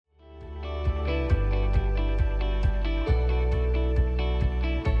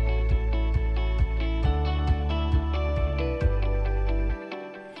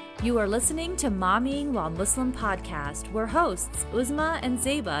You are listening to Mommying While Muslim podcast, where hosts Uzma and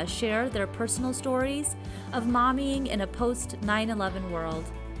Zeba share their personal stories of mommying in a post 9/11 world.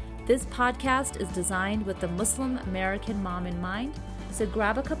 This podcast is designed with the Muslim American mom in mind, so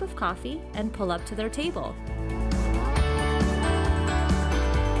grab a cup of coffee and pull up to their table.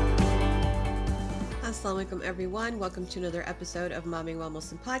 Assalamu alaikum, everyone. Welcome to another episode of Mommying While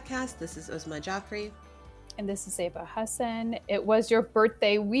Muslim podcast. This is Uzma Jaffrey. And this is Zeba Hassan. It was your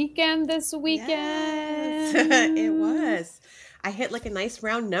birthday weekend this weekend. Yes, it was. I hit like a nice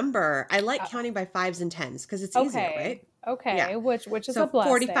round number. I like counting by 5s and 10s because it's easier, right? Okay, yeah. which is so a blessing.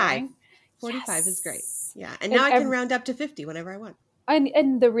 45. 45 is great. Yeah, and now I can round up to 50 whenever I want.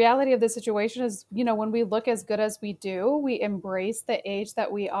 And the reality of the situation is, you know, when we look as good as we do, we embrace the age that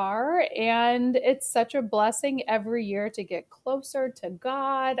we are. And it's such a blessing every year to get closer to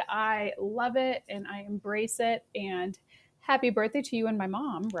God. I love it and I embrace it. And happy birthday to you and my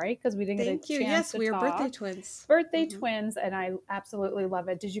mom, right? Because we didn't get a chance to talk. Yes, we are birthday twins. Birthday twins, and I absolutely love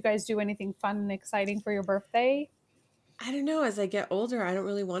it. Did you guys do anything fun and exciting for your birthday? I don't know. As I get older, I don't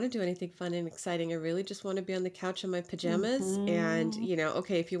really want to do anything fun and exciting. I really just want to be on the couch in my pajamas. And, you know,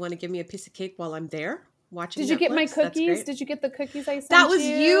 okay, if you want to give me a piece of cake while I'm there watching Netflix, did you get my cookies? Did you get the cookies I sent you? That was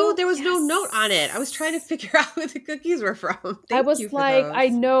you? There was no note on it. I was trying to figure out who the cookies were from. I was like, I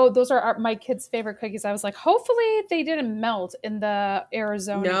know those are my kids' favorite cookies. I was like, hopefully they didn't melt in the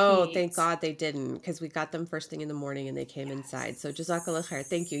Arizona heat. Thank God they didn't, because we got them first thing in the morning and they came inside. So Jazakallah khair.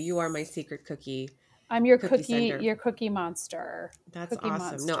 Thank you. You are my secret cookie. I'm your cookie monster. That's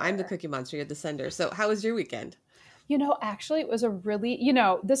awesome. No, I'm the cookie monster. You're the sender. So how was your weekend? You know, actually it was a really,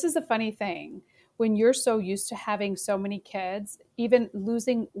 this is a funny thing. When you're so used to having so many kids, even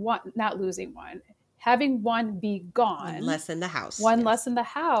having one be gone. One less in the house. Less in the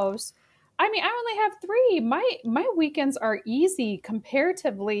house. I mean, I only have 3. My weekends are easy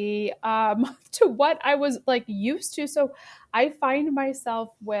comparatively to what I was like used to. So I find myself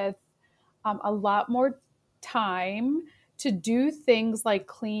with a lot more time to do things like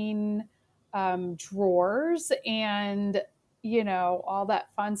clean drawers and, all that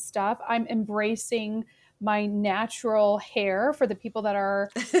fun stuff. I'm embracing my natural hair for the people that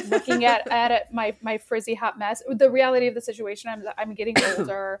are looking at it, my frizzy hot mess. The reality of the situation, I'm getting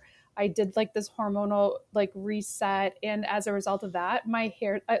older. I did like this hormonal reset. And as a result of that, my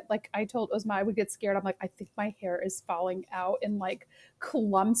hair, I told Uzma, I would get scared. I'm like, I think my hair is falling out in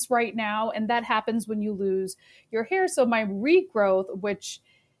clumps right now. And that happens when you lose your hair. So my regrowth, which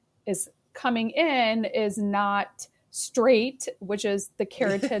is coming in, is not straight, which is the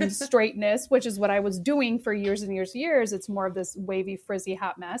keratin straightness, which is what I was doing for years and years and years. It's more of this wavy, frizzy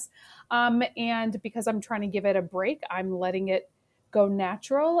hot mess. And because I'm trying to give it a break, I'm letting it go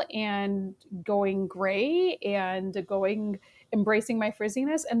natural and going gray and embracing my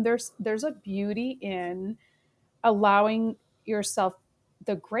frizziness. And there's a beauty in allowing yourself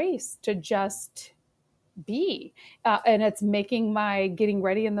the grace to just be. And it's making my getting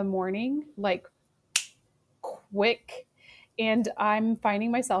ready in the morning quick. And I'm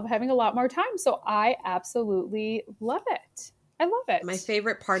finding myself having a lot more time. So I absolutely love it. I love it. My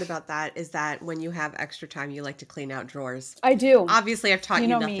favorite part about that is that when you have extra time, you like to clean out drawers. I do. Obviously, I've taught you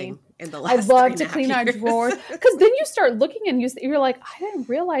nothing in the last 3.5 years. I love to clean out drawers because then you start looking and you're like, I didn't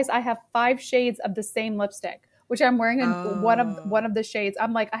realize I have 5 shades of the same lipstick, which I'm wearing in one of the shades.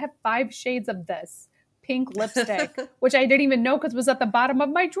 I'm like, I have 5 shades of this pink lipstick, which I didn't even know because it was at the bottom of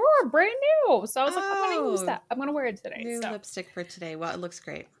my drawer, brand new. So I was like, I'm going to use that. I'm going to wear it today. New lipstick for today. Well, it looks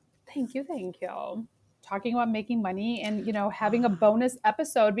great. Thank you. Talking about making money and, having a bonus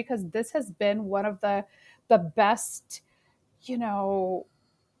episode because this has been one of the best,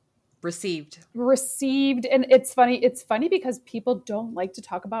 received. And it's funny because people don't like to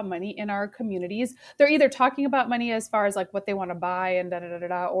talk about money in our communities. They're either talking about money as far as what they want to buy and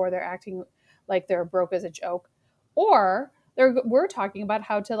or they're acting like they're broke as a joke, or we're talking about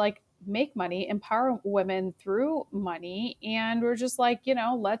how to make money, empower women through money. And we're just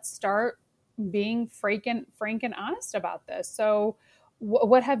let's start being frank and honest about this. So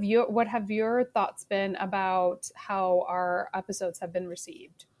what have your thoughts been about how our episodes have been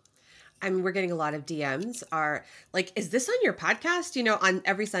received? I mean, we're getting a lot of DMs is this on your podcast? On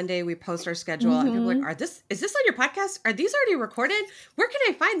every Sunday we post our schedule and people are like, is this on your podcast? Are these already recorded? Where can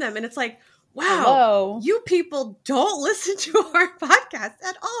I find them? And it's like, wow, hello. You people don't listen to our podcast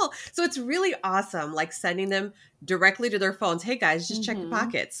at all. So it's really awesome, sending them directly to their phones. Hey guys, just check your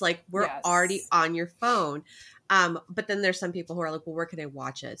pockets. We're already on your phone. But then there's some people who are like, well, where can I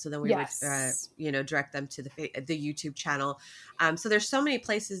watch it? So then we would, direct them to the YouTube channel. So there's so many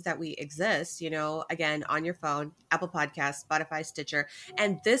places that we exist, again, on your phone, Apple Podcasts, Spotify, Stitcher.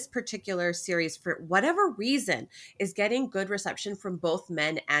 And this particular series, for whatever reason, is getting good reception from both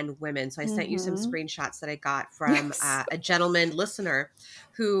men and women. So I sent you some screenshots that I got from a gentleman listener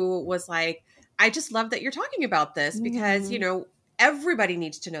who was like, I just love that you're talking about this because, everybody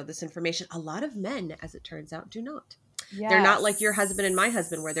needs to know this information. A lot of men, as it turns out, do not. Yes. They're not like your husband and my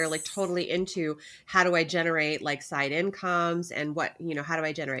husband, where they're like totally into how do I generate like side incomes and what, how do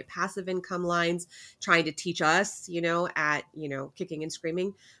I generate passive income lines, trying to teach us, at, kicking and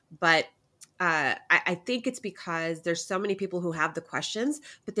screaming. But I think it's because there's so many people who have the questions,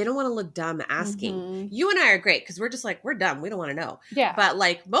 but they don't want to look dumb asking. You and I are great because we're just like, we're dumb. We don't want to know. Yeah. But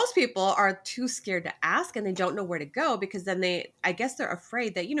like most people are too scared to ask and they don't know where to go because then I guess they're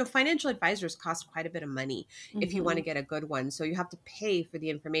afraid that, financial advisors cost quite a bit of money if you want to get a good one. So you have to pay for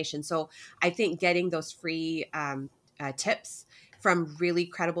the information. So I think getting those free tips from really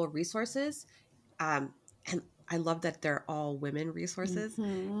credible resources, and I love that they're all women resources.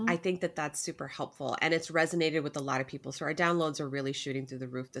 I think that that's super helpful. And it's resonated with a lot of people. So our downloads are really shooting through the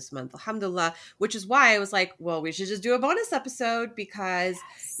roof this month, alhamdulillah, which is why I was like, well, we should just do a bonus episode because,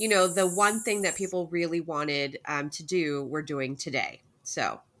 the one thing that people really wanted to do, we're doing today.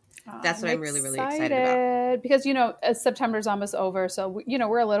 So that's what I'm really, really excited about. Because, September's almost over. So,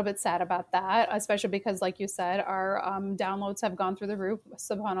 we're a little bit sad about that, especially because, like you said, our downloads have gone through the roof.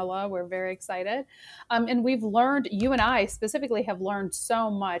 SubhanAllah, we're very excited. And we've learned, you and I specifically have learned so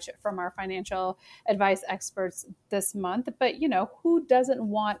much from our financial advice experts this month. But, who doesn't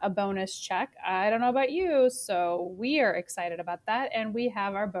want a bonus check? I don't know about you. So we are excited about that. And we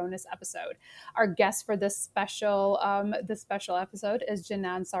have our bonus episode. Our guest for this special episode is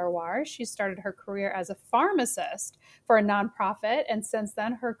Janan Sarwar. She started her career as a pharmacist for a nonprofit, and since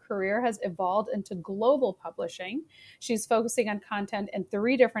then her career has evolved into global publishing. She's focusing on content in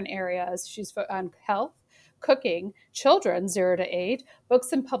 3 different areas. She's on health, cooking, children 0 to 8,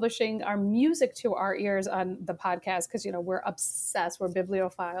 books and publishing, our music to our ears on the podcast because, we're obsessed. We're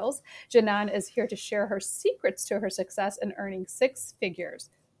bibliophiles. Janan is here to share her secrets to her success in earning 6 figures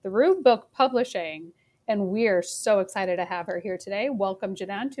through book publishing. And we're so excited to have her here today. Welcome,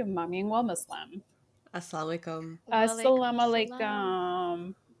 Janan, to Mommying While Muslim. Assalamu alaikum. Assalamu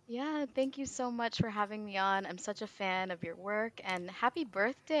alaikum. Yeah, thank you so much for having me on. I'm such a fan of your work, and happy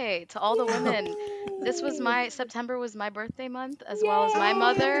birthday to all the women. September was my birthday month, as well as my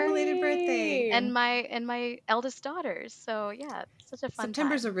mother. Belated birthday. And my eldest daughters. So yeah, such a fun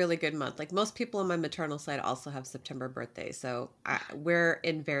September's time. a really good month. Like most people on my maternal side also have September birthdays. So we're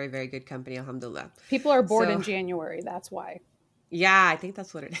in very, very good company, alhamdulillah. People are born in January. That's why. Yeah, I think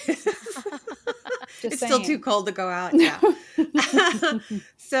that's what it is. It's still too cold to go out. Yeah.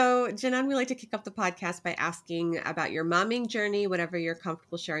 So, Janan, we like to kick off the podcast by asking about your momming journey, whatever you're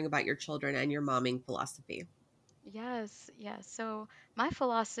comfortable sharing about your children and your momming philosophy. Yes. So my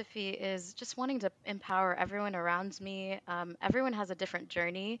philosophy is just wanting to empower everyone around me. Everyone has a different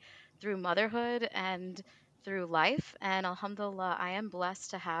journey through motherhood and through life. And alhamdulillah, I am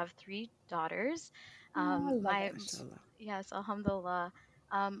blessed to have 3 daughters. Yes, alhamdulillah.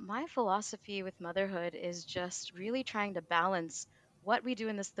 My philosophy with motherhood is just really trying to balance what we do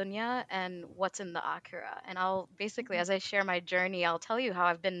in this dunya and what's in the akhirah. And I'll basically, as I share my journey, I'll tell you how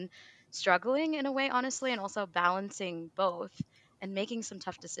I've been struggling in a way, honestly, and also balancing both and making some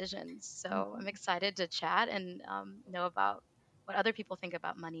tough decisions. So I'm excited to chat and know about what other people think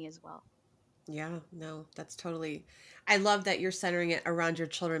about money as well. Yeah, no, that's totally, I love that you're centering it around your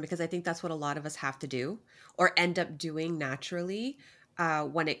children because I think that's what a lot of us have to do or end up doing naturally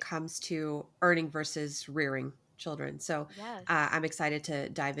when it comes to earning versus rearing children. So Yes. I'm excited to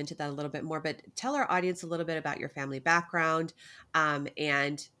dive into that a little bit more, but tell our audience a little bit about your family background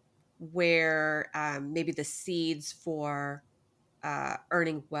and where maybe the seeds for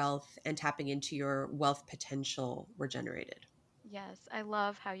earning wealth and tapping into your wealth potential were generated. Yes, I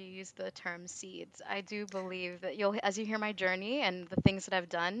love how you use the term seeds. I do believe that as you hear my journey and the things that I've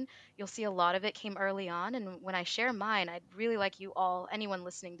done, you'll see a lot of it came early on. And when I share mine, I'd really like you all, anyone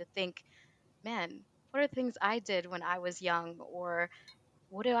listening, to think, man, what are the things I did when I was young? Or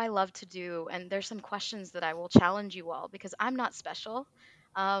what do I love to do? And there's some questions that I will challenge you all because I'm not special.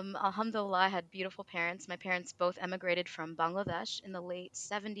 Alhamdulillah, I had beautiful parents. My parents both emigrated from Bangladesh in the late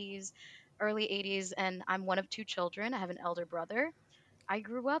 70s, early 80s, and I'm one of 2 children. I have an elder brother. I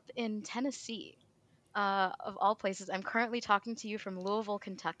grew up in Tennessee, of all places. I'm currently talking to you from Louisville,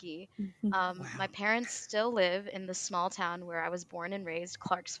 Kentucky. Wow. My parents still live in the small town where I was born and raised,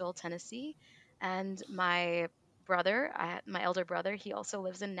 Clarksville, Tennessee. And my brother, my elder brother, he also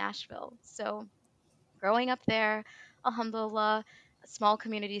lives in Nashville. So growing up there, alhamdulillah, a small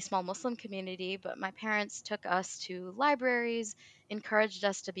community, small Muslim community, but my parents took us to libraries, encouraged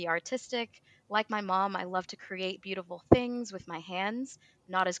us to be artistic. Like my mom, I love to create beautiful things with my hands.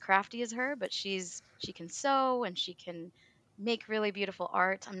 Not as crafty as her, but she can sew and she can make really beautiful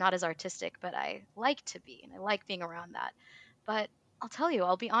art. I'm not as artistic, but I like to be, and I like being around that. But I'll tell you,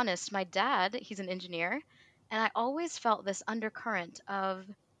 I'll be honest, my dad, he's an engineer, and I always felt this undercurrent of,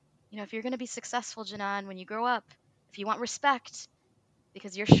 if you're going to be successful, Janan, when you grow up, if you want respect,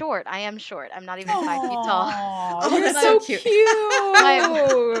 because you're short, I am short. I'm not even 5 feet tall. Aw, Oh, you're that's so so cute.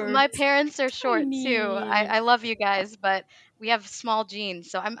 My parents are short too. I, Tiny. I love you guys, but we have small genes,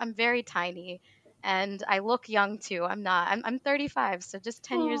 so I'm very tiny, and I look young too. I'm not. I'm 35, so just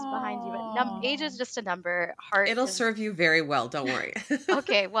 10 years behind you. But age is Aw. just a number. Heart It'll is serve you very well. Don't worry.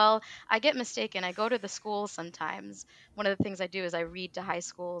 okay. Well, I get mistaken. I go to the schools sometimes. One of the things I do is I read to high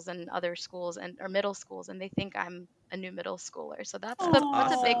schools and other schools and or middle schools, and they think I'm a new middle schooler. So That's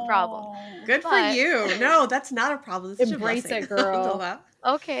that's a big awesome. problem. Aw. Good for But you. No, that's not a problem. It's such a Embrace blessing. it, girl. Alhamdulillah.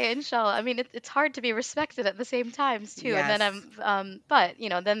 okay, inshallah. I mean, it's hard to be respected at the same times too. And then Yes. but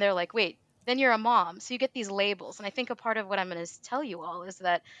then they're like, wait, then you're a mom, so you get these labels. And I think a part of what I'm going to tell you all is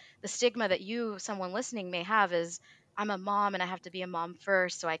that the stigma that someone listening, may have is, I'm a mom and I have to be a mom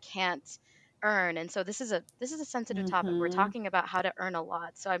first, so I can't earn. And so this is a sensitive topic. We're Mhm. talking about how to earn a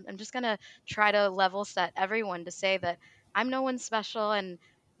lot. So I'm just going to try to level set everyone to say that I'm no one special,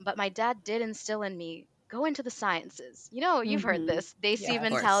 but my dad did instill in me, go into the sciences. You've heard Mhm. this Desi Yes. Of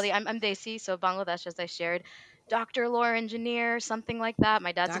course. mentality. I'm Desi, so Bangladesh, as I shared, doctor, lawyer, engineer, something like that.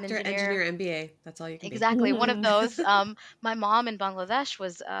 My dad's an Doctor, engineer. engineer, MBA. That's all you can be. Exactly, one of Mhm. those. My mom in Bangladesh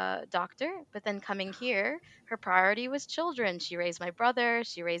was a doctor, but then coming here, her priority was children. She raised my brother,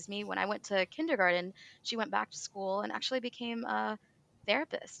 she raised me. When I went to kindergarten, she went back to school and actually became a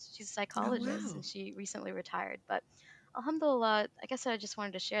therapist. She's a Oh, psychologist, wow. and she recently retired. But alhamdulillah, I guess I just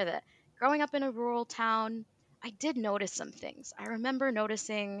wanted to share that growing up in a rural town, I did notice some things. I remember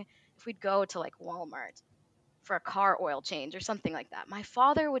noticing if we'd go to like Walmart for a car oil change or something like that, my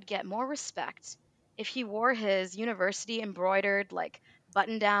father would get more respect if he wore his university embroidered like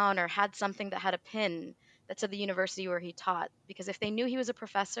button down or had something that had a pin that said the university where he taught. Because if they knew he was a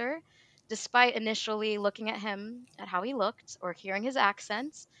professor, despite initially looking at him at how he looked or hearing his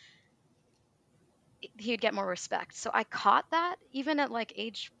accents, he'd get more respect. So I caught that even at like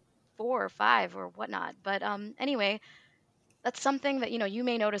age 4 or 5 or whatnot. But anyway, that's something that you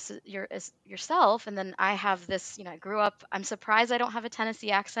may notice yourself. And then I have this, I grew up, I'm surprised I don't have a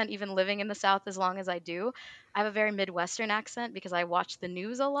Tennessee accent even living in the South as long as I do. I have a very Midwestern accent because I watched the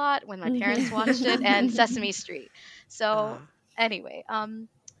news a lot when my parents watched it, and Sesame Street. So Ah. anyway,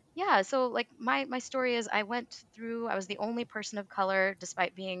 yeah, so like my story is, I was the only person of color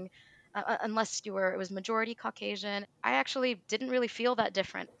despite being unless it was majority Caucasian. I actually didn't really feel that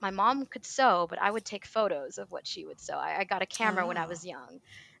different. My mom could sew, but I would take photos of what she would sew. I got a camera when I Oh. was young,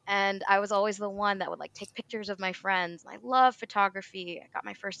 and I was always the one that would like take pictures of my friends. I love photography. I got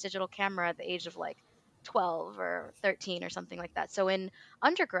my first digital camera at the age of like 12 or 13 or something like that. So in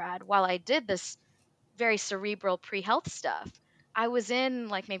undergrad, while I did this very cerebral pre-health stuff, I was in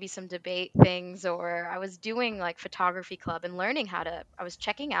like maybe some debate things, or I was doing like photography club and learning I was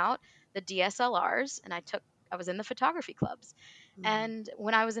checking out the DSLRs, and I was in the photography clubs. Mhm. And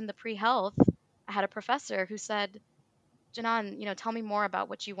when I was in the pre-health, I had a professor who said, Janan, tell me more about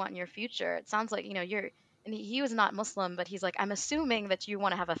what you want in your future. It sounds like, and he was not Muslim, but he's like, I'm assuming that you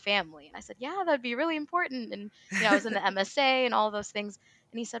want to have a family. And I said, yeah, that'd be really important. And, I was in the MSA and all those things.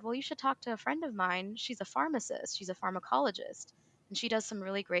 And he said, well, you should talk to a friend of mine. She's a pharmacist, she's a pharmacologist, and she does some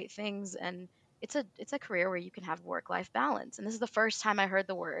really great things. And it's a career where you can have work-life balance. And this is the first time I heard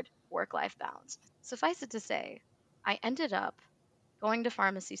the word work-life balance. Suffice it to say, I ended up going to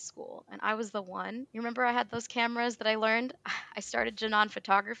pharmacy school, and I was the one. You remember I had those cameras that I learned? I started Janan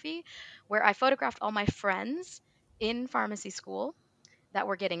Photography, where I photographed all my friends in pharmacy school that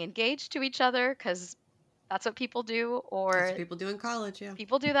were getting engaged to each other, because that's what people do, That's what or people do in college, yeah.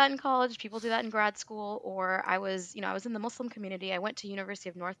 people do that in college, people do that in grad school. Or I was in the Muslim community. I went to University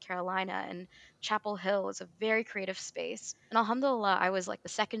of North Carolina, and Chapel Hill is a very creative space. And alhamdulillah, I was like the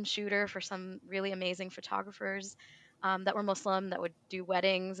second shooter for some really amazing photographers that were Muslim, that would do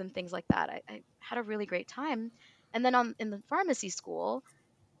weddings and things like that. I had a really great time. And then in the pharmacy school,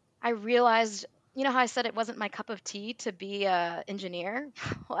 I realized, how I said it wasn't my cup of tea to be a engineer.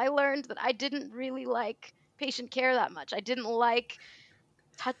 Well, I learned that I didn't really like patient care that much. I didn't like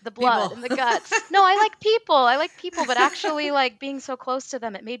touch the blood People. and the guts. No, I like people. I like people, but actually like being so close to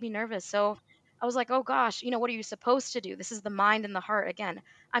them, it made me nervous. So I was like, oh gosh, what are you supposed to do? This is the mind and the heart again.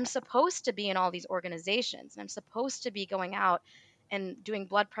 I'm supposed to be in all these organizations, and I'm supposed to be going out and doing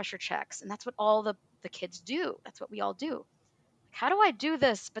blood pressure checks. And that's what all the kids do. That's what we all do. How do I do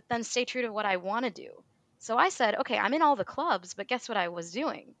this, but then stay true to what I want to do? So I said, okay, I'm in all the clubs, but guess what I was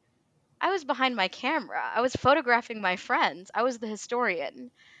doing? I was behind my camera. I was photographing my friends. I was the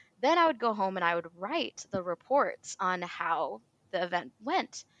historian. Then I would go home and I would write the reports on how the event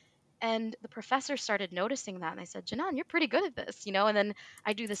went. And the professor started noticing that. And I said, Janan, you're pretty good at this, And then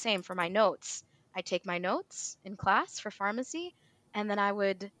I do the same for my notes. I take my notes in class for pharmacy, and then I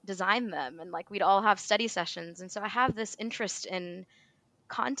would design them. And like we'd all have study sessions. And so I have this interest in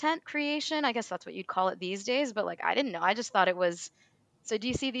content creation. I guess that's what you'd call it these days. But like I didn't know. I just thought it was. So do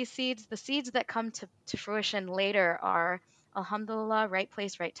you see these seeds? The seeds that come to fruition later are alhamdulillah, right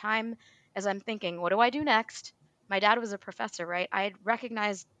place, right time. As I'm thinking, what do I do next? My dad was a professor, right? I had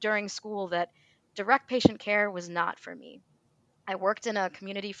recognized during school that direct patient care was not for me. I worked in a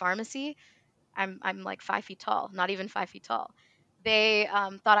community pharmacy. I'm like 5 feet tall, not even 5 feet tall. They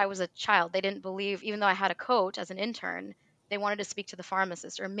thought I was a child. They didn't believe, even though I had a coat as an intern, they wanted to speak to the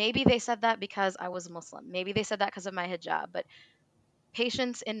pharmacist. Or maybe they said that because I was Muslim. Maybe they said that because of my hijab. But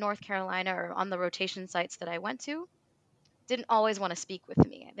patients in North Carolina or on the rotation sites that I went to didn't always want to speak with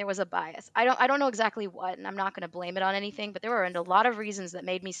me. There was a bias. I don't know exactly what, and I'm not going to blame it on anything, but there were a lot of reasons that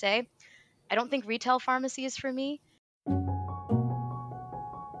made me say, I don't think retail pharmacy is for me.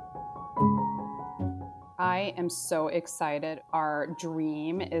 I am so excited. Our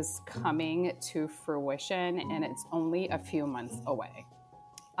dream is coming to fruition, and it's only a few months away.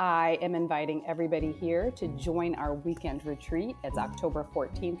 I am inviting everybody here to join our weekend retreat. It's October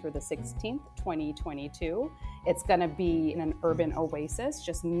 14th through the 16th, 2022. It's going to be in an urban oasis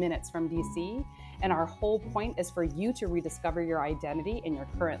just minutes from DC. And our whole point is for you to rediscover your identity in your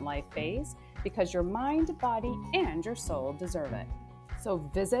current life phase, because your mind, body, and your soul deserve it. So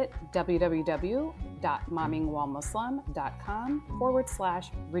visit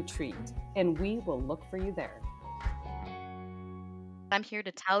www.mommingwhilemuslim.com/retreat, and we will look for you there. I'm here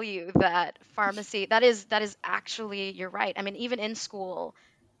to tell you that pharmacy, that is actually, you're right. I mean, even in school,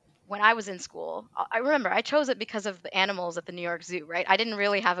 when I was in school, I remember I chose it because of the animals at the New York Zoo, right? I didn't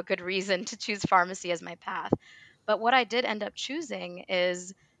really have a good reason to choose pharmacy as my path. But what I did end up choosing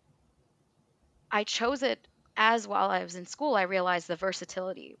is I chose it as while I was in school, I realized the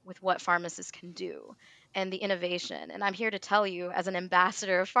versatility with what pharmacists can do and the innovation. And I'm here to tell you, as an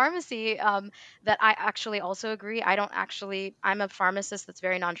ambassador of pharmacy, that I actually also agree. I'm a pharmacist that's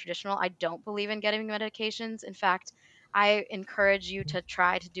very non traditional. I don't believe in getting medications. In fact, I encourage you to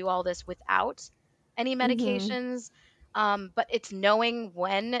try to do all this without any medications. But it's knowing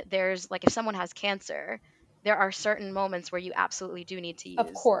when there's, like, if someone has cancer, there are certain moments where you absolutely do need to use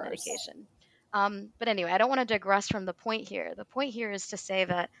medication. But anyway, I don't want to digress from the point here. The point here is to say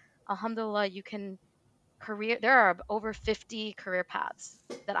that, alhamdulillah, there are over 50 career paths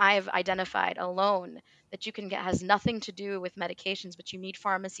that I have identified alone that you can get, has nothing to do with medications, but you need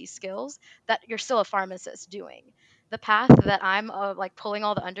pharmacy skills that you're still a pharmacist doing. The path that I'm like pulling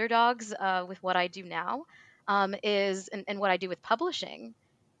all the underdogs with what I do now is, and what I do with publishing,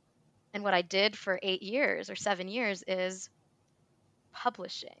 and what I did for 8 years or 7 years is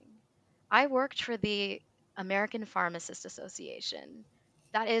publishing. I worked for the American Pharmacist Association.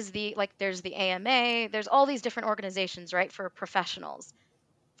 That is there's the AMA, there's all these different organizations, right, for professionals.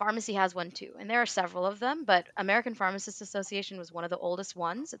 Pharmacy has one too, and there are several of them, but American Pharmacist Association was one of the oldest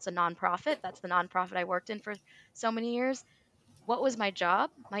ones. It's a nonprofit. That's the nonprofit I worked in for so many years. What was my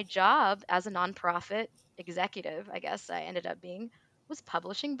job? My job as a nonprofit executive, I guess I ended up being, was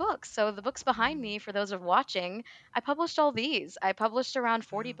publishing books. So the books behind me, for those of watching, I published all these. I published around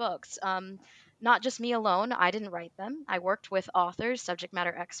 40 books. Not just me alone. I didn't write them. I worked with authors, subject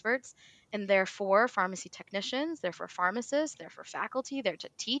matter experts, and they're for pharmacy technicians, they're for pharmacists, they're for faculty, they're to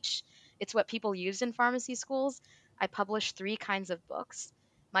teach. It's what people use in pharmacy schools. I published 3 kinds of books.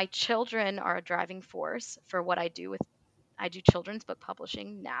 My children are a driving force for what I do. I do children's book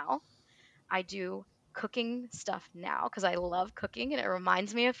publishing now. I do cooking stuff now because I love cooking and it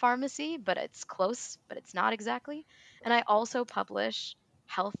reminds me of pharmacy, but it's close, but it's not exactly. And I also publish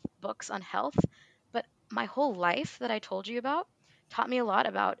health books on health. But my whole life that I told you about taught me a lot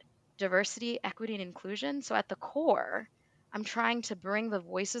about diversity, equity, and inclusion. So at the core, I'm trying to bring the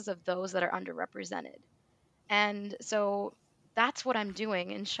voices of those that are underrepresented. And so that's what I'm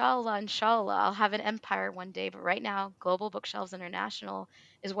doing. Inshallah, I'll have an empire one day. But right now, Global Bookshelves International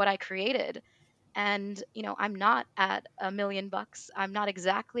is what I created. And, I'm not at $1 million. I'm not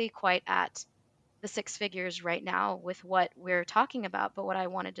exactly quite at the 6 figures right now with what we're talking about. But what I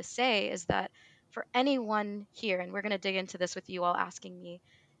wanted to say is that for anyone here, and we're going to dig into this with you all asking me,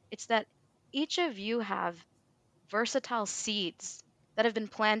 it's that each of you have versatile seeds that have been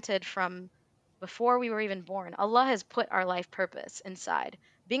planted from before we were even born. Allah has put our life purpose inside.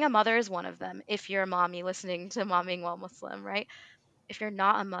 Being a mother is one of them. If you're a mommy listening to Mommying While Muslim, right? If you're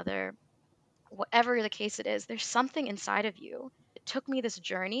not a mother, whatever the case it is, there's something inside of you. It took me this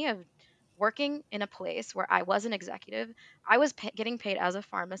journey of working in a place where I was an executive. I was getting paid as a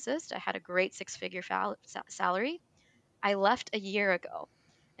pharmacist. I had a great six-figure salary. I left a year ago,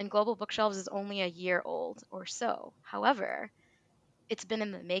 and Global Bookshelves is only a year old or so. However, it's been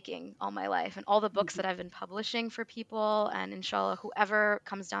in the making all my life, and all the books that I've been publishing for people, and inshallah, whoever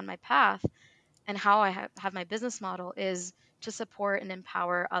comes down my path, and how I have my business model is to support and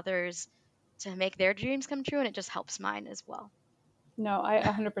empower others to make their dreams come true, and it just helps mine as well. No, I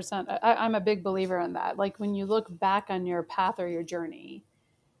 100%. I'm a big believer in that. Like when you look back on your path or your journey,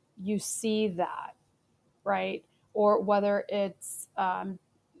 you see that, right? Or whether it's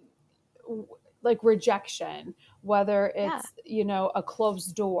like rejection, whether Yeah. it's, a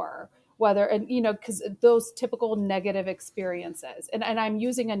closed door, whether, and, because those typical negative experiences, and I'm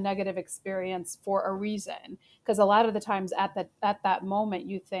using a negative experience for a reason, because a lot of the times at that moment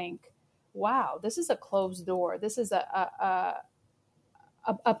you think, wow, this is a closed door. This is a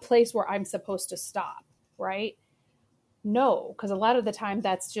place where I'm supposed to stop, right? No, because a lot of the time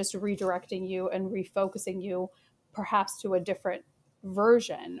that's just redirecting you and refocusing you perhaps to a different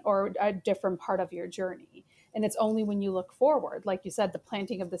version or a different part of your journey. And it's only when you look forward, like you said, the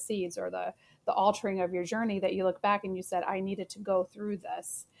planting of the seeds or the altering of your journey, that you look back and you said, I needed to go through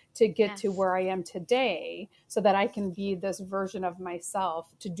this to get to Yes. where I am today so that I can be this version of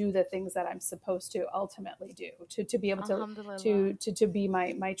myself to do the things that I'm supposed to ultimately do, to be able Alhamdulillah. to be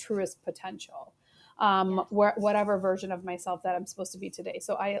my truest potential. Yes. Whatever version of myself that I'm supposed to be today.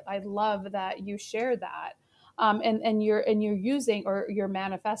 So I love that you share that. And you're using, or you're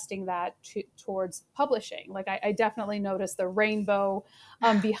manifesting that towards publishing. Like I definitely noticed the rainbow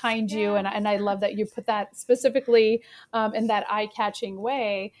behind you, Yeah. and I love that you put that specifically in that eye-catching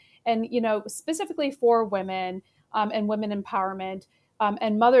way, and specifically for women and women empowerment.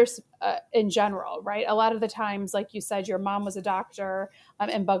 And mothers in general, right? A lot of the times, like you said, your mom was a doctor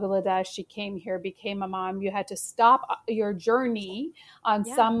in Bangladesh. She came here, became a mom. You had to stop your journey on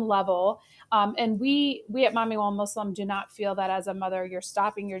Yeah. some level. And we at Mommying While Muslim do not feel that as a mother you're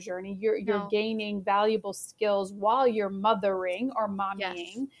stopping your journey. You're No. gaining valuable skills while you're mothering or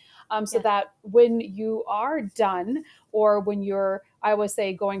mommying. Yes. So Yes. that when you are done, or when you're, I always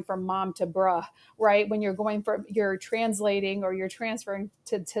say, going from mom to bruh, right? When you're translating, or you're transferring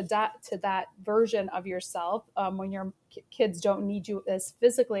to that version of yourself, when your kids don't need you as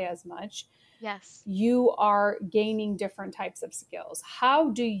physically as much, Yes. you are gaining different types of skills.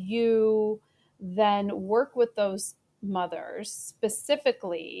 How do you then work with those mothers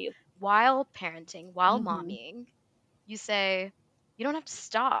specifically? While parenting, while Mhm. mommying, you say, you don't have to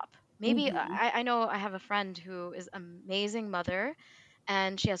stop. Maybe Mhm. I know I have a friend who is an amazing mother,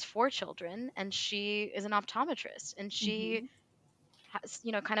 and she has 4 children, and she is an optometrist, and she Mhm. has,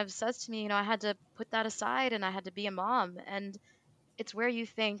 kind of says to me, I had to put that aside and I had to be a mom. And it's where you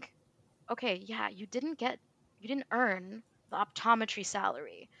think, okay, yeah, you didn't earn the optometry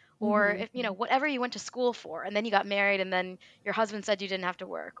salary, or Mhm. if, whatever you went to school for, and then you got married, and then your husband said you didn't have to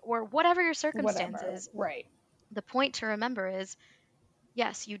work, or whatever your Whatever. circumstances. Right. The point to remember is,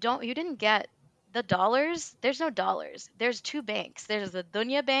 yes, you didn't get the dollars. There's no dollars. There's two banks. There's the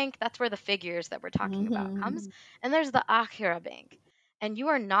dunya bank, that's where the figures that we're talking about comes, Mhm. and there's the akhirah bank. And you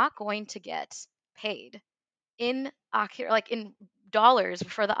are not going to get paid in akhirah, like in dollars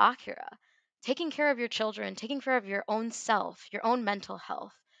for the akhirah. Taking care of your children, taking care of your own self, your own mental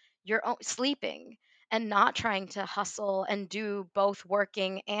health, your own sleeping, and not trying to hustle and do both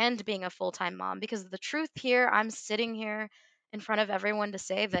working and being a full-time mom. Because the truth here, I'm sitting here in front of everyone to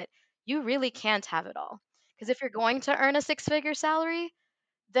say that you really can't have it all. Because if you're going to earn a six-figure salary,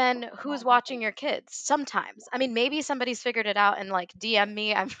 then who's watching your kids? Sometimes. I mean, maybe somebody's figured it out and like DM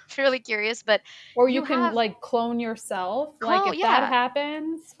me. I'm really curious, but Or you you can have like clone yourself. Like clone, if that yeah.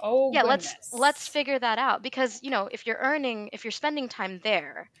 happens, oh Yeah, let's goodness. figure that out, because, if you're spending time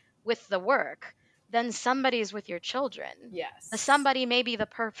there with the work, then somebody's with your children. The Yes. somebody may be the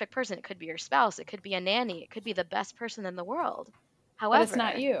perfect person. It could be your spouse, it could be a nanny, it could be the best person in the world. But it's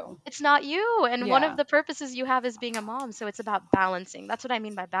not However, you. it's not you. And one of Yeah. the purposes you have is being a mom. So it's about balancing. That's what I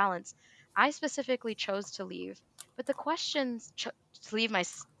mean by balance. I specifically chose to leave, but the questions to leave my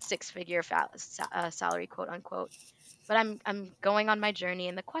six-figure salary, quote unquote. But I'm going on my journey,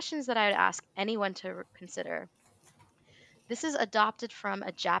 and the questions that I would ask anyone to consider, This is adopted from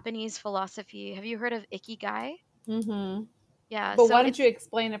a Japanese philosophy. Have you heard of Ikigai? Mm-hmm. Yeah, But so why don't you it's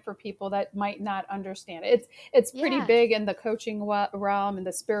explain it for people that might not understand it? It's pretty yeah, big in the coaching realm and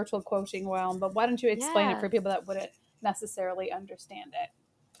the spiritual coaching realm. But why don't you explain it yeah, for people that wouldn't necessarily understand it?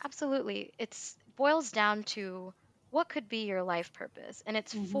 absolutely. It's boils down to what could be your life purpose, and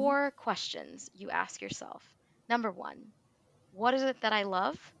it's Mm-hmm. 4 questions you ask yourself. Number 1, what is it that I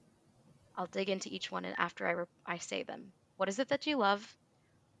love? I'll dig into each one and after I say them. What is it that you love?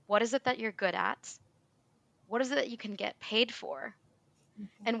 What is it that you're good at? What is it that you can get paid for?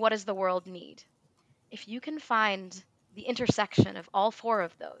 And what does the world need? If you can find the intersection of all 4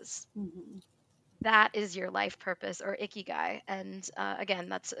 of those, Mm-hmm. that is your life purpose or ikigai. And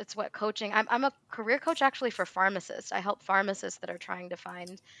again, it's what coaching. I'm a career coach actually for pharmacists. I help pharmacists that are trying to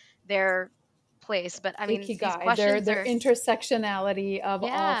find their place. But I mean, these Ikigai, questions their are intersectionality of all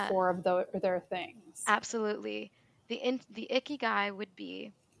yeah, 4 of their things. absolutely. The ikigai would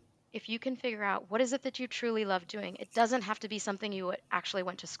be if you can figure out what is it that you truly love doing. It doesn't have to be something you actually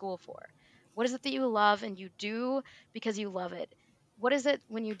went to school for. What is it that you love and you do because you love it? What is it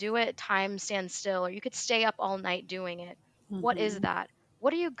when you do it, time stands still, or you could stay up all night doing it? What is Mm-hmm. that?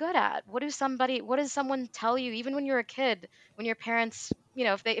 What are you good at? What does someone tell you, even when you're a kid, when your parents,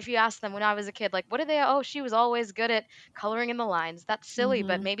 if you ask them when I was a kid, like, what did they, oh, she was always good at coloring in the lines. That's silly,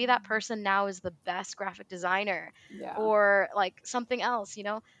 but Mm-hmm. maybe that person now is the best graphic designer Yeah. or like something else,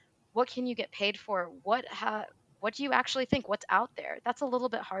 what can you get paid for? What do you actually think? What's out there? That's a little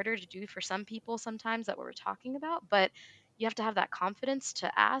bit harder to do for some people sometimes that we're talking about, but you have to have that confidence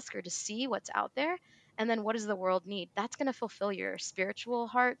to ask or to see what's out there. And then what does the world need? That's going to fulfill your spiritual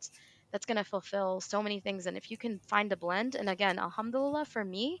heart. That's going to fulfill so many things. And if you can find a blend, and again, alhamdulillah, for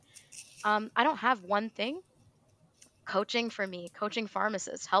me, I don't have one thing. Coaching for me, coaching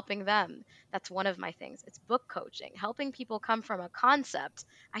pharmacists, helping them. That's one of my things. It's book coaching, helping people come from a concept.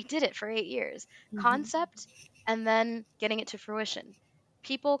 I did it for 8 years. Mm-hmm. Concept and then getting it to fruition.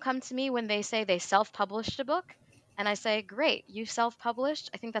 People come to me when they say they self published a book, and I say, great, you self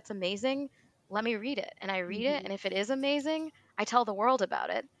published. I think that's amazing. Let me read it. And I read it. Mm-hmm. And if it is amazing, I tell the world about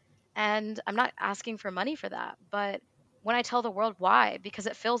it. And I'm not asking for money for that, but when I tell the world why, because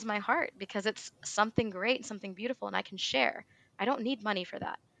it fills my heart, because it's something great, something beautiful, and I can share. I don't need money for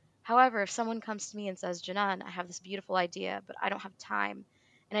that. However, if someone comes to me and says, Janan, I have this beautiful idea, but I don't have time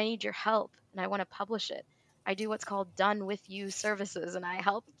and I need your help and I want to publish it, I do what's called done with you services. And I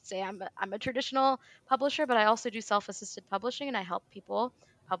help say I'm a traditional publisher, but I also do self assisted publishing and I help people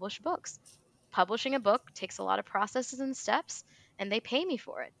publish books. Publishing a book takes a lot of processes and steps, and they pay me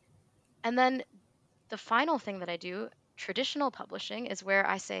for it. And then the final thing that I do, traditional publishing, is where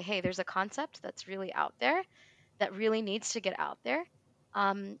I say, hey, there's a concept that's really out there that really needs to get out there.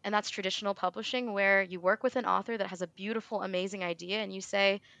 And that's traditional publishing, where you work with an author that has a beautiful, amazing idea, and you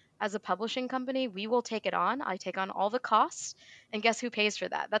say, as a publishing company, we will take it on. I take on all the costs. And guess who pays for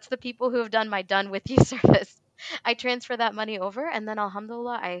that? That's the people who have done my Done With You service. I transfer that money over, and then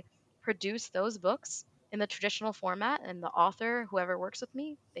alhamdulillah, I produce those books in the traditional format. And the author, whoever works with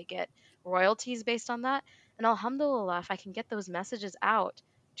me, they get royalties based on that. And alhamdulillah, if I can get those messages out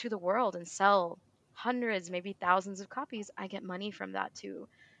to the world and sell hundreds, maybe thousands of copies, I get money from that too.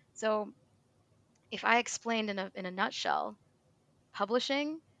 So if I explained in a nutshell,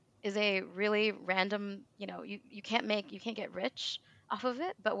 publishing is a really random, you can't get rich off of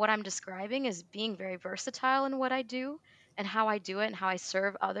it, but what I'm describing is being very versatile in what I do and how I do it and how I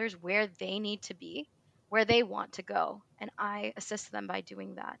serve others where they need to be, where they want to go, and I assist them by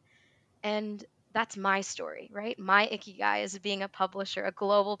doing that. And that's my story, right? My ikigai is being a publisher, a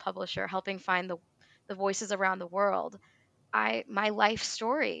global publisher, helping find the voices around the world. My life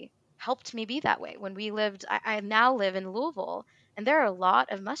story helped me be that way. When we lived, I now live in Louisville, and there are a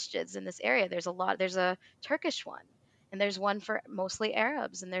lot of masjids in this area. There's a Turkish one, and there's one for mostly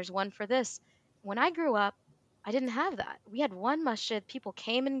Arabs, and there's one for this. When I grew up, I didn't have that. We had one masjid, people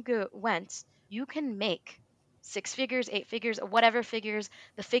came and went. You can make 6 figures, 8 figures, or whatever figures,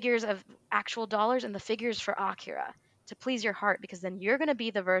 the figures of actual dollars and the figures for Akira to please your heart, because then you're going to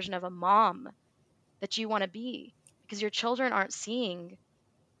be the version of a mom that you want to be, because your children aren't seeing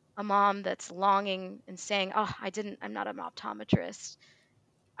a mom that's longing and saying, "Oh, I'm not an optometrist.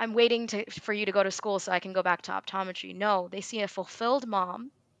 I'm waiting for you to go to school so I can go back to optometry." No, they see a fulfilled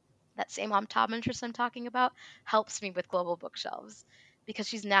mom. That same optometrist I'm talking about helps me with global bookshelves because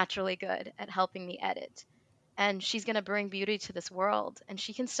she's naturally good at helping me edit. And she's going to bring beauty to this world. And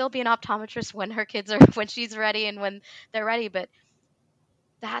she can still be an optometrist when her kids are, when she's ready and when they're ready. But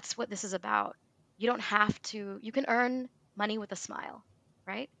that's what this is about. You don't have to, you can earn money with a smile,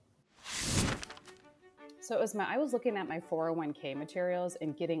 right? So Uzma, I was looking at my 401k materials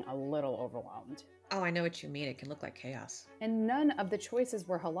and getting a little overwhelmed. Oh, I know what you mean. It can look like chaos. And none of the choices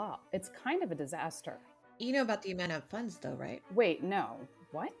were halal. It's kind of a disaster. You know about the amount of funds, though, right? Wait, no.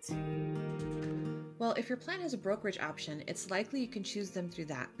 What? Well, if your plan has a brokerage option, it's likely you can choose them through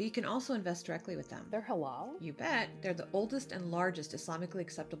that, but you can also invest directly with them. They're halal? You bet. They're the oldest and largest Islamically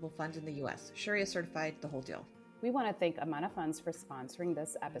acceptable funds in the U.S. Sharia certified, the whole deal. We want to thank Amana Funds for sponsoring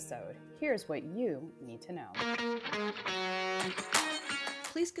this episode. Here's what you need to know.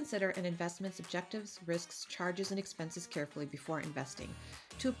 Please consider an investment's objectives, risks, charges, and expenses carefully before investing.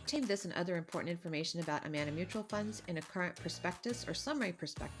 To obtain this and other important information about Amana Mutual Funds in a current prospectus or summary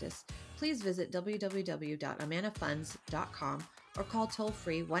prospectus, please visit www.amanafunds.com or call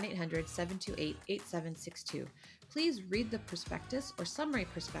toll-free 1-800-728-8762. Please read the prospectus or summary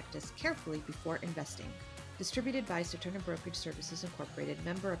prospectus carefully before investing. Distributed by Saturna Brokerage Services Incorporated,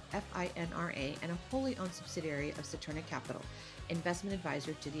 member of FINRA, and a wholly owned subsidiary of Saturna Capital, investment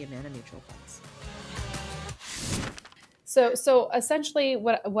advisor to the Amana Mutual Funds. So essentially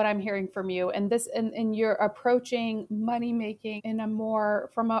what I'm hearing from you, and you're approaching money making in a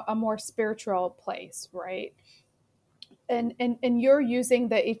more spiritual place, right? And you're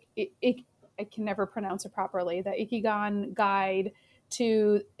using I can never pronounce it properly, the Ikigan guide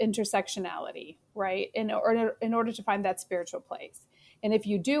to intersectionality, right? In order to find that spiritual place. And if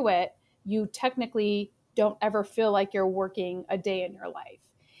you do it, you technically don't ever feel like you're working a day in your life.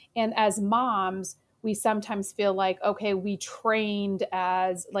 And as moms, we sometimes feel like, okay, we trained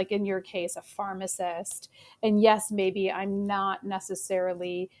as, like in your case, a pharmacist. And yes, maybe I'm not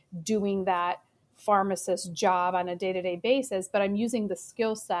necessarily doing that pharmacist job on a day-to-day basis, but I'm using the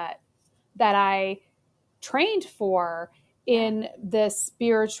skill set that I trained for in this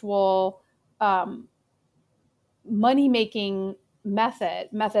spiritual money-making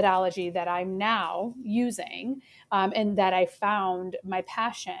methodology that I'm now using, and that I found my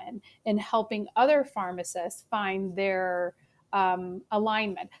passion in helping other pharmacists find their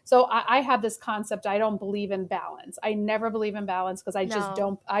alignment. So I have this concept. I don't believe in balance. I never believe in balance because I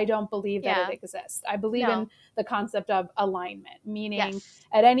don't believe that it exists. I believe in the concept of alignment, meaning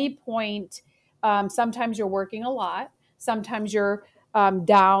at any point, sometimes you're working a lot. Sometimes you're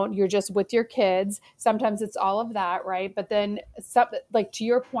down, you're just with your kids. Sometimes it's all of that, right? But then, like to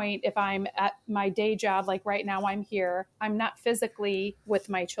your point, if I'm at my day job, like right now I'm here, I'm not physically with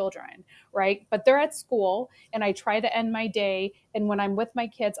my children, right? But they're at school, and I try to end my day. And when I'm with my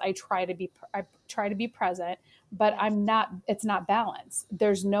kids, I try to be present. But it's not balanced.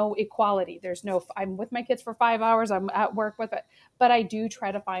 There's no equality. I'm with my kids for 5 hours. I'm at work with it, but I do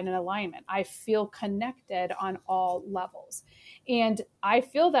try to find an alignment. I feel connected on all levels. And I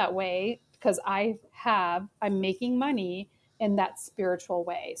feel that way because I'm making money in that spiritual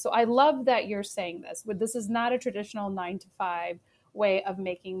way. So I love that you're saying this. This is not a traditional 9-to-5 way of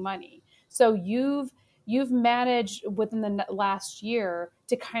making money. So you've managed within the last year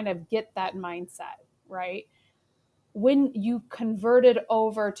to kind of get that mindset, right? When you converted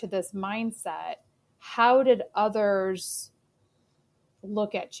over to this mindset, how did others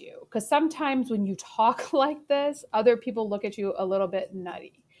look at you? Because sometimes when you talk like this, other people look at you a little bit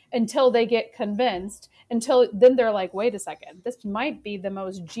nutty until they get convinced, until then they're like, wait a second, this might be the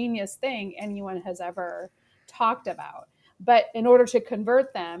most genius thing anyone has ever talked about. But in order to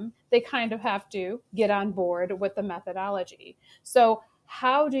convert them, they kind of have to get on board with the methodology. So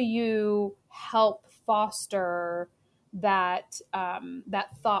how do you help foster that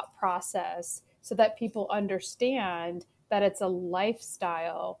thought process so that people understand that it's a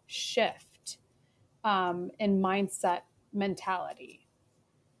lifestyle shift in mindset mentality?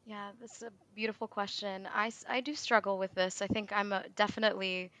 Yeah, that's a beautiful question. I do struggle with this. I think I'm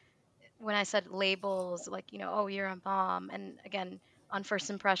definitely, when I said labels, like, oh, you're a mom. And again, on first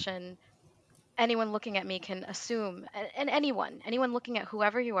impression, anyone looking at me can assume, and anyone looking at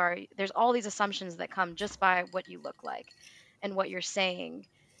whoever you are, there's all these assumptions that come just by what you look like and what you're saying.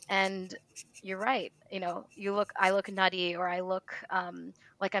 And you're right. I look nutty, or I look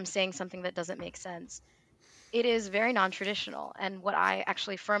like I'm saying something that doesn't make sense. It is very non-traditional. And what I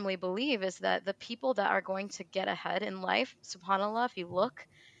actually firmly believe is that the people that are going to get ahead in life, subhanAllah, if you look,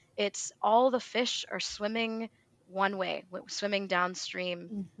 it's all the fish are swimming one way, swimming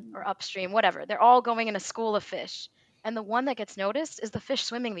downstream or upstream, whatever. They're all going in a school of fish. And the one that gets noticed is the fish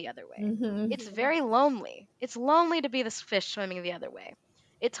swimming the other way. It's very lonely. It's lonely to be this fish swimming the other way.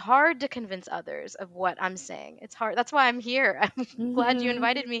 It's hard to convince others of what I'm saying. It's hard. That's why I'm here. I'm glad you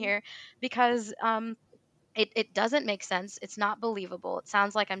invited me here, because it doesn't make sense. It's not believable. It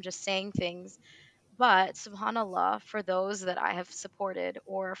sounds like I'm just saying things. But subhanAllah, for those that I have supported,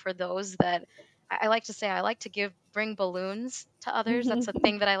 or for those that I like to say I like to bring balloons to others. That's a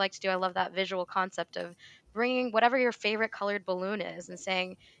thing that I like to do. I love that visual concept of bringing whatever your favorite colored balloon is and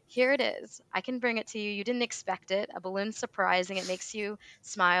saying, here it is. I can bring it to you. You didn't expect it. A balloon's surprising. It makes you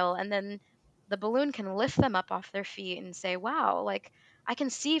smile. And then the balloon can lift them up off their feet and say, wow, like I can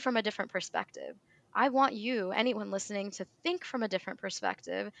see from a different perspective. I want you, anyone listening, to think from a different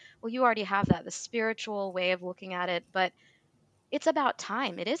perspective. Well, you already have that, the spiritual way of looking at it, but it's about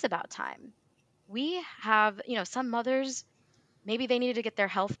time. It is about time. We have, some mothers, maybe they needed to get their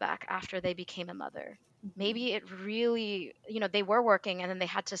health back after they became a mother. Maybe it really, they were working and then they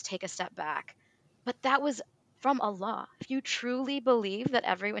had to take a step back. But that was from Allah. If you truly believe that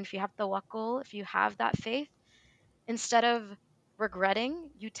if you have tawakkul, if you have that faith, instead of regretting,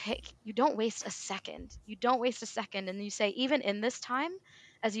 you don't waste a second. You don't waste a second. And you say, even in this time,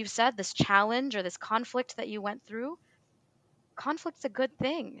 as you've said, this challenge or this conflict that you went through, conflict's a good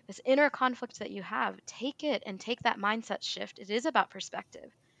thing. This inner conflict that you have, take it and take that mindset shift. It is about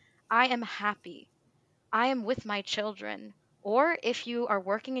perspective. I am happy. I am with my children. Or if you are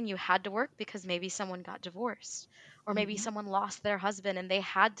working and you had to work because maybe someone got divorced, or maybe someone lost their husband and they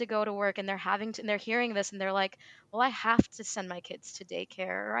had to go to work and they're hearing this and they're like, well, I have to send my kids to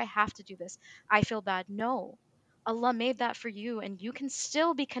daycare or I have to do this. I feel bad. No. Allah made that for you and you can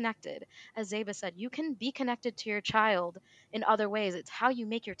still be connected. As Zeba said, you can be connected to your child in other ways. It's how you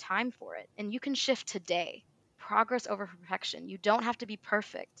make your time for it. And you can shift today. Progress over perfection. You don't have to be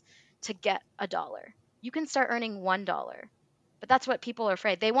perfect to get $1. You can start earning $1. But that's what people are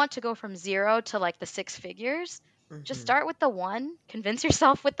afraid. They want to go from 0 to like the 6 figures. Just start with the 1. Convince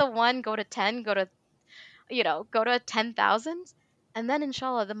yourself with the 1. Go to 10. Go to 10,000. And then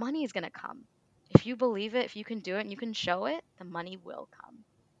inshallah, the money is going to come. If you believe it, if you can do it and you can show it, the money will come.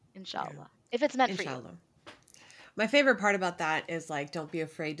 Inshallah. Yeah. If it's meant for you. My favorite part about that is like, don't be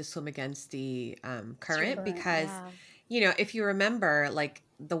afraid to swim against the current because, if you remember, like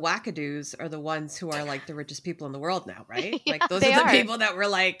the wackadoos are the ones who are like the richest people in the world now, right? Like those are the people that were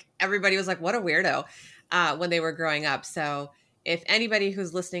like, everybody was like, what a weirdo when they were growing up. So if anybody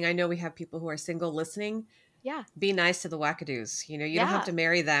who's listening, I know we have people who are single listening. Yeah. Be nice to the wackadoos. You don't have to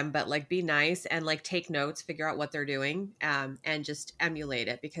marry them, but like be nice and like take notes, figure out what they're doing, and just emulate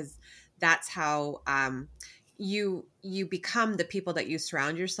it because that's how you become the people that you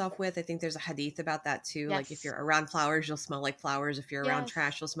surround yourself with. I think there's a hadith about that too. Yes. Like if you're around flowers, you'll smell like flowers. If you're around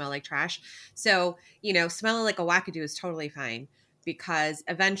trash, you'll smell like trash. So, smelling like a wackadoo is totally fine. Because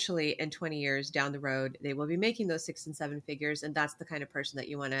eventually in 20 years down the road, they will be making those 6 and 7 figures. And that's the kind of person that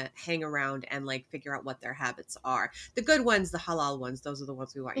you want to hang around and like figure out what their habits are. The good ones, the halal ones, those are the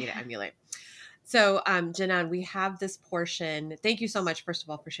ones we want you to emulate. So, Janan, we have this portion. Thank you so much, first of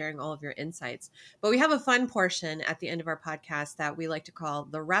all, for sharing all of your insights. But we have a fun portion at the end of our podcast that we like to call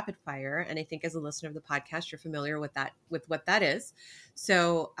the rapid fire. And I think as a listener of the podcast, you're familiar with what that is.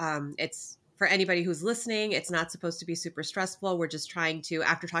 So it's for anybody who's listening, it's not supposed to be super stressful. We're just trying to,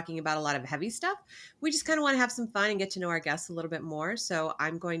 after talking about a lot of heavy stuff, we just kind of want to have some fun and get to know our guests a little bit more. So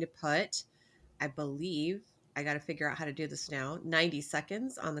I'm going to put, I believe, I got to figure out how to do this now, 90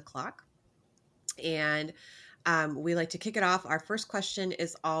 seconds on the clock. And we like to kick it off. Our first question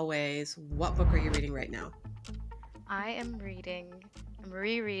is always, what book are you reading right now? I'm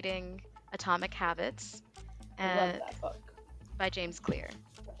rereading Atomic Habits I love that book. By James Clear.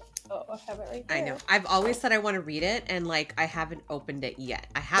 Oh, I have it right there. I know. I've always said I want to read it, and like I haven't opened it yet.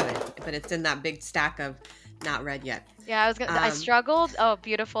 I haven't, but it's in that big stack of not read yet. Yeah, I struggled. Oh,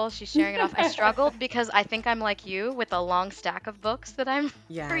 beautiful. She's sharing it off. I struggled because I think I'm like you with a long stack of books that I'm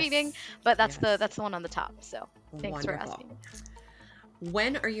reading, but that's the one on the top. So thanks for asking.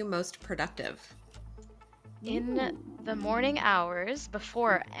 When are you most productive? In the morning hours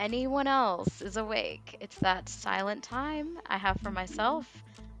before anyone else is awake. It's that silent time I have for myself.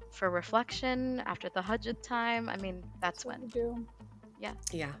 For reflection after the Hajjat time. I mean, that's when.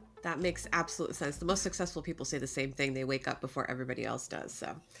 Yeah, that makes absolute sense. The most successful people say the same thing. They wake up before everybody else does.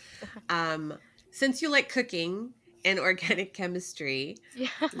 So, since you like cooking and organic chemistry,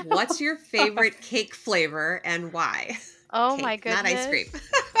 what's your favorite cake flavor and why? Oh cake, my goodness. Not ice cream.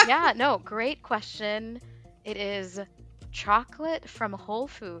 Yeah, no, great question. It is chocolate from Whole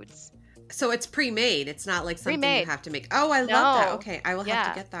Foods. So it's pre-made. It's not like something pre-made. You have to make. Oh, I love that. Okay, I will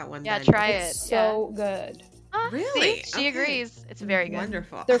have to get that one. Yeah, then. try it. It's so good. Really? See? She agrees. It's very good.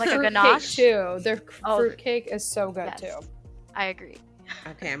 Wonderful. Their like fruit a ganache cake too. Their fruit cake is so good too. I agree.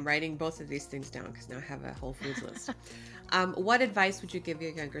 Okay, I'm writing both of these things down because now I have a Whole Foods list. What advice would you give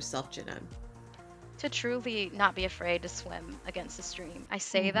your younger self, Janan? To truly not be afraid to swim against the stream. I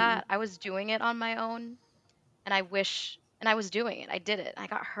say that. I was doing it on my own, and I wish And I was doing it. I did it. I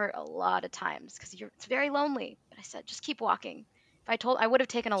got hurt a lot of times because it's very lonely. But I said, just keep walking. I would have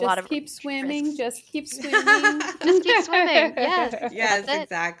taken a lot of keep swimming. risks. Just keep swimming. Just keep swimming. Yes. Yes, That's it.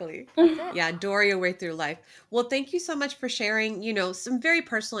 exactly. That's it. Yeah, dory your way through life. Well, thank you so much for sharing, some very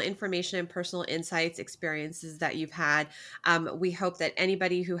personal information and personal insights, experiences that you've had. We hope that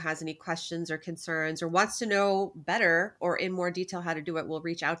anybody who has any questions or concerns or wants to know better or in more detail how to do it will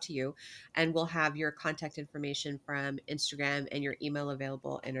reach out to you, and we'll have your contact information from Instagram and your email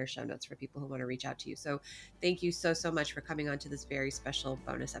available in our show notes for people who want to reach out to you. So thank you so, so much for coming on to this very special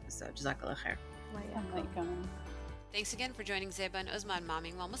bonus episode. Jazakallah khair. Thanks again for joining Zeba and Uzma on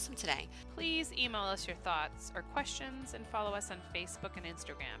Momming While Muslim today. Please email us your thoughts or questions and follow us on Facebook and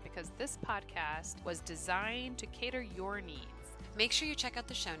Instagram, because this podcast was designed to cater your needs. Make sure you check out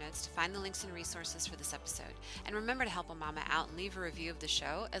the show notes to find the links and resources for this episode. And remember to help a mama out and leave a review of the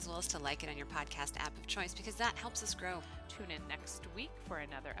show, as well as to like it on your podcast app of choice, because that helps us grow. Tune in next week for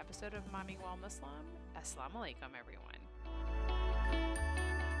another episode of Momming While Muslim. Assalamu alaikum, everyone.